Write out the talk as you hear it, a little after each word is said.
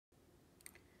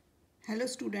Hello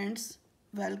students,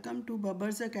 welcome to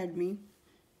Babbar's Academy.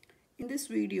 In this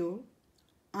video,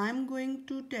 I am going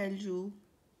to tell you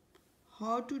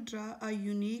how to draw a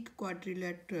unique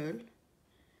quadrilateral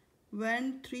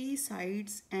when three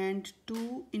sides and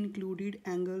two included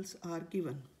angles are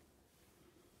given.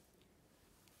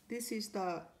 This is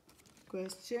the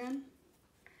question.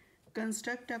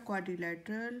 Construct a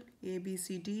quadrilateral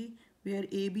ABCD where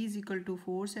AB is equal to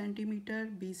 4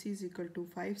 cm, BC is equal to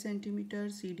 5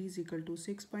 cm, CD is equal to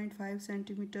 6.5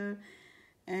 cm,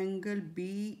 angle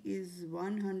B is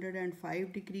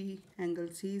 105 degree, angle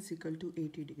C is equal to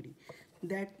 80 degree.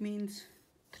 That means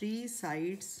three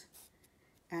sides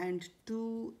and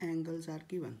two angles are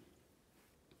given.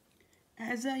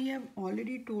 As I have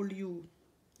already told you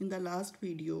in the last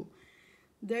video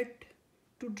that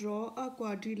to draw a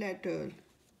quadrilateral,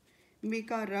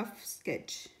 make a rough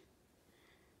sketch.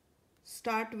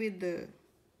 Start with the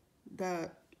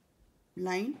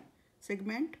line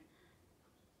segment.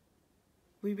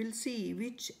 We will see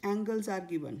which angles are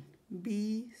given,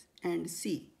 B and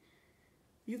C.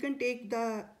 You can take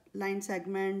the line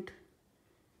segment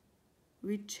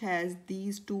which has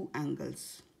these two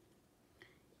angles.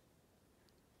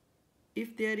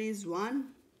 If there is one,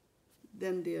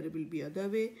 then there will be other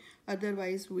way.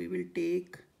 Otherwise, we will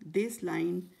take this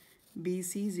line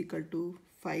BC is equal to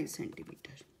 5 cm.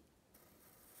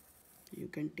 You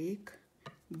can take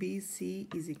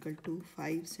BC is equal to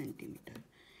 5 cm.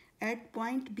 At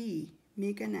point B,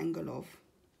 make an angle of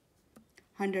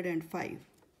 105.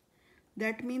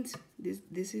 That means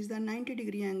this is the 90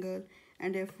 degree angle,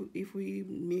 and if we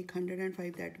make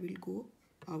 105, that will go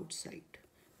outside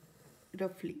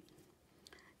roughly.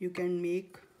 You can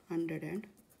make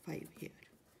 105 here.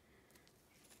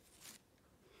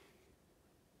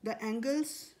 The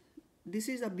angles, this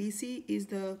is a BC is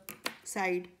the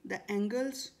side. The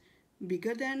angles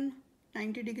bigger than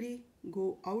 90 degree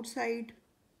go outside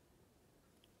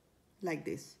like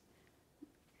this.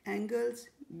 Angles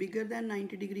bigger than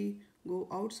 90 degree go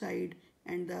outside,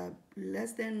 and the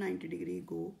less than 90 degree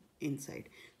go inside.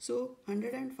 So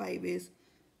 105 is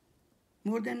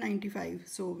more than 95,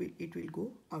 so it will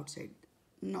go outside.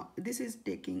 Now this is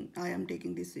I am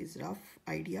taking this is rough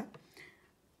idea.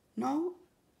 Now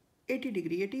 80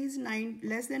 degree, it is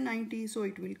less than 90, so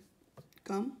it will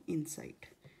come inside,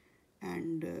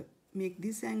 and make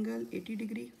this angle 80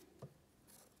 degree.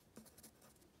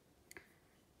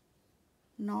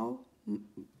 Now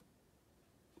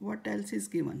what else is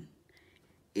given?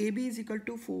 AB is equal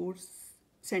to 4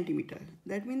 cm.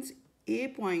 That means A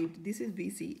point, this is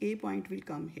BC, A point will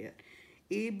come here.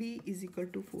 AB is equal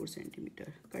to 4 cm.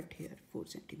 Cut here 4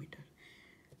 cm.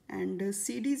 And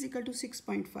CD is equal to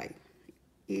 6.5.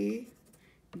 A,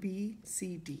 B,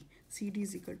 C, D. CD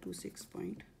is equal to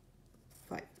 6.5.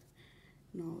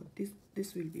 Now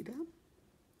this will be the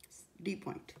D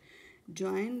point.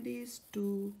 Join these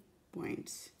two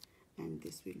points, and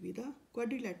this will be the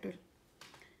quadrilateral.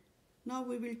 Now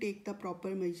we will take the proper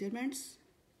measurements,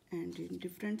 and in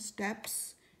different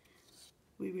steps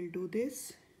we will do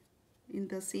this in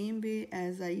the same way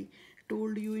as I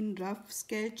told you in rough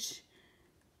sketch.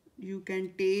 You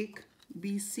can take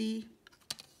BC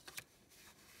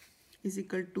is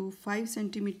equal to 5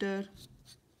 cm.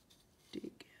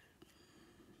 Take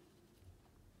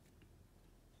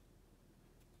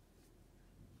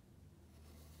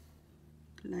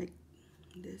like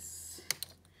this.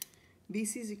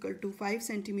 BC is equal to 5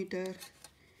 cm.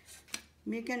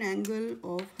 Make an angle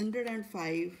of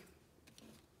 105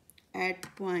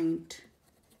 at point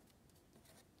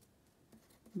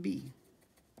B.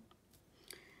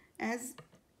 As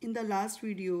in the last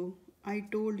video, I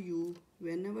told you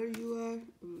whenever you are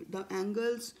the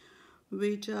angles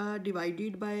which are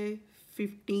divided by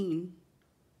 15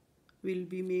 will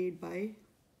be made by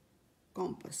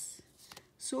compass.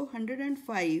 So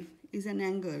 105 is an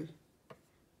angle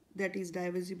that is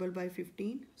divisible by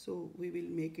 15. So we will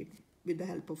make it with the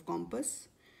help of compass.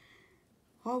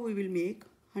 How we will make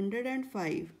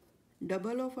 105,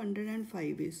 double of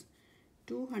 105 is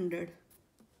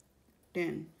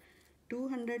 210.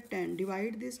 210,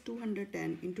 divide this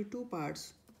 210 into two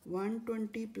parts,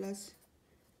 120 plus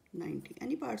 90.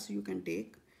 Any parts you can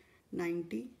take,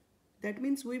 90. That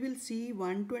means we will see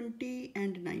 120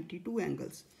 and 92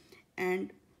 angles,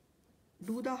 and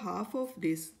do the half of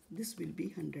this. This will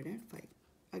be 105.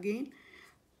 Again,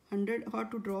 100, how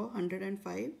to draw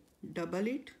 105? Double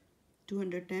it,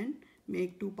 210,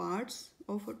 make two parts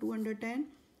of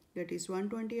 210, that is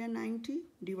 120 and 90.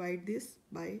 Divide this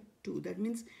by 2. That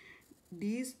means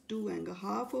these two angles,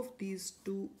 half of these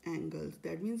two angles,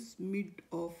 that means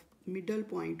middle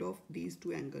point of these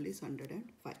two angles is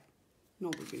 105.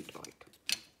 Now we will draw it.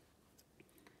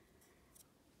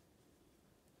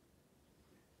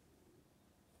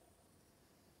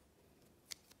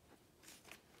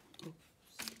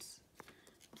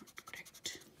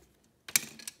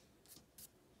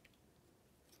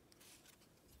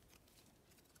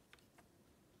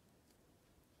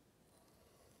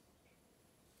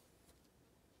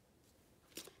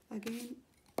 Again,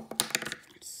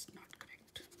 it's not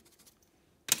correct.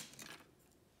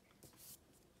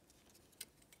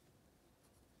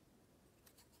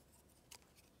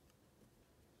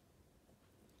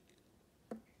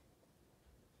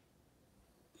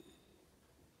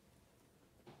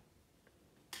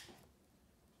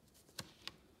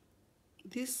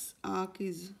 This arc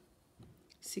is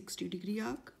 60-degree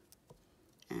arc,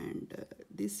 and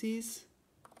this is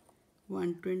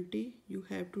 120. You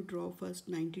have to draw first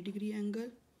 90-degree angle.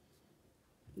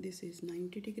 This is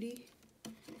 90-degree,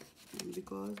 and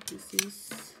because this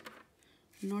is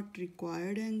not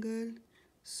required angle,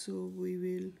 so we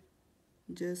will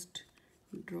just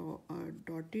draw a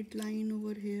dotted line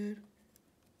over here.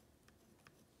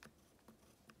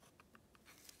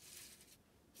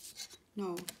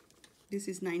 Now this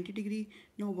is 90-degree,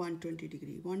 now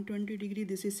 120-degree. 120-degree,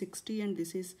 this is 60 and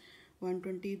this is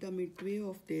 120. The midway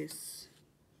of this,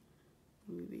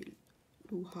 we will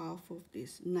do half of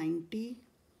this, 90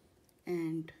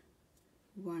 and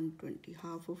 120,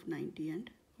 half of 90 and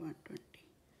 120,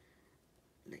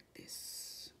 like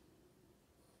this.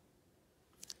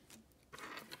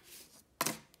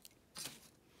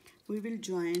 We will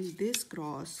join this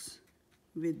cross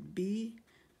with B.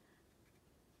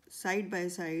 Side by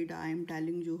side, I am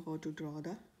telling you how to draw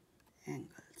the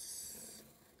angles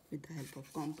with the help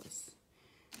of compass.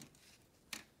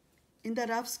 In the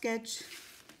rough sketch,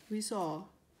 we saw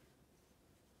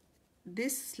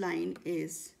this line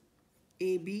is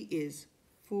AB is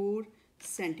 4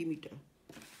 centimeter.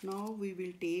 Now we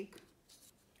will take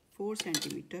 4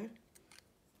 centimeter.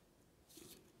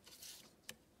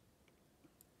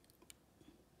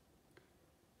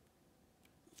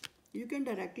 You can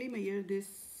directly measure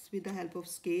this with the help of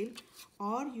scale,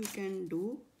 or you can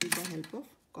do with the help of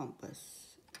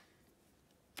compass.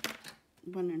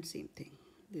 One and same thing.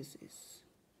 This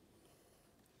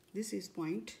is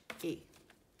point A.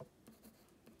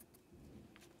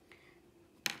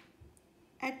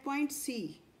 At point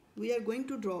C, we are going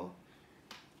to draw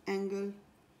angle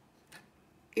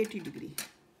 80-degree.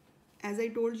 As I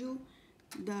told you,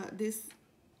 this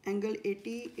angle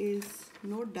 80 is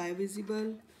not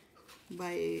divisible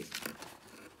by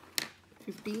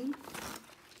 15,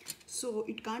 so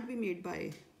it can't be made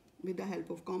with the help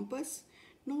of compass.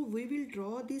 Now we will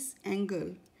draw this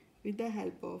angle with the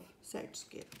help of set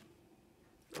scale,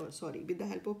 or sorry, with the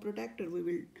help of protractor. We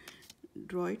will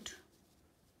draw it.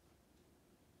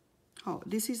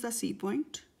 This is the C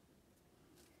point,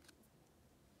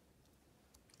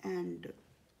 and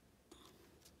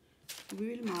we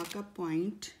will mark a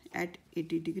point at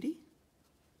 80-degree.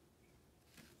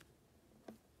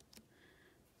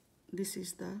 This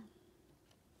is the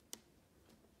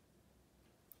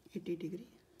 80-degree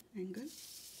angle.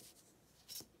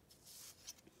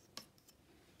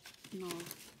 Now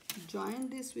join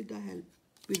this with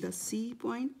the C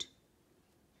point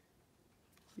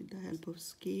with the help of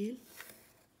scale.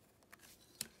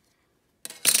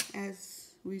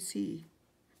 As we see,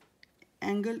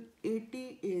 angle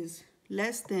 80 is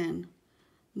less than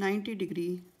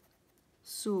 90-degree,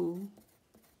 so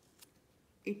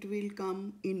it will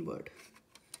come inward.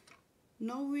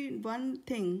 Now one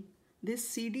thing, this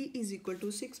CD is equal to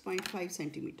 6.5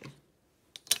 centimeter.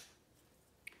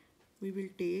 We will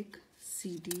take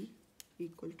CD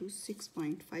equal to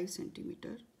 6.5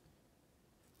 centimeter,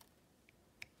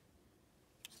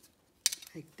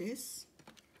 like this.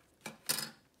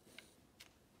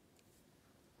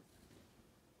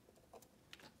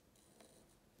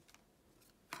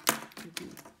 You can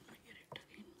measure it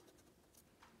again.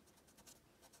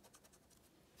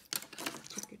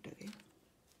 Check it again.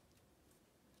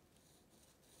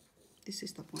 This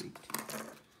is the point.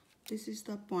 This is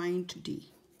the point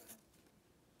D.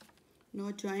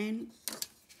 Now join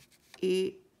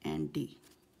A and D.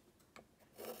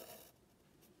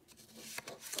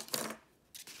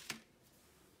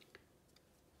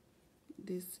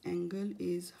 This angle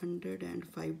is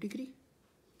 105-degree.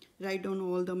 Write down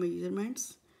all the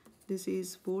measurements. This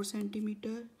is 4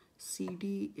 centimeter,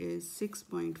 CD is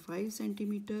 6.5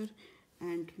 centimeter,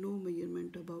 and no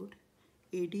measurement about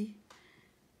AD.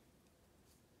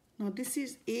 Now this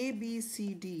is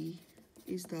ABCD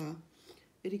is the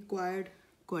required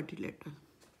quadrilateral.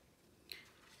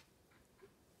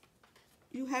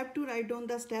 You have to write down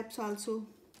the steps also.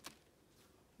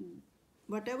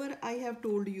 Whatever I have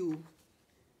told you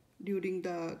during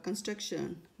the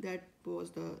construction, that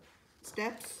was the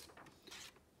steps.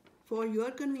 For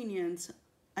your convenience,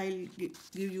 I'll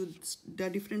give you the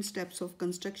different steps of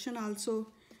construction also.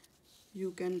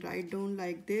 You can write down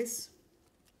like this.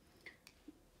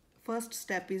 First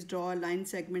step is draw a line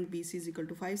segment BC is equal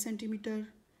to 5 centimeter.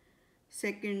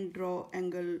 Second, draw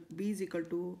angle B is equal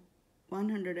to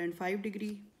 105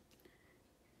 degree.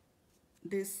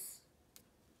 This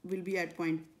will be at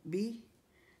point B.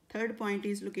 Third point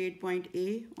is locate point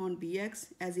A on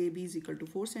BX as AB is equal to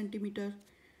 4 centimeter.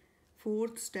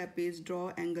 Fourth step is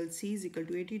draw angle C is equal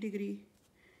to 80 degree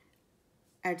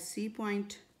at C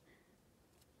point.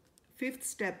 Fifth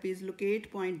step is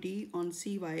locate point D on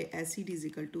CY as CD is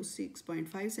equal to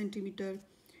 6.5 centimeter.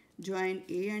 Join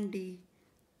A and D.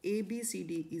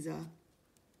 ABCD is a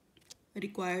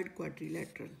required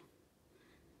quadrilateral.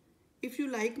 If you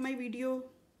like my video,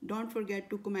 don't forget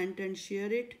to comment and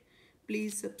share it.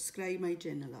 Please subscribe my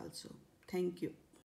channel also. Thank you.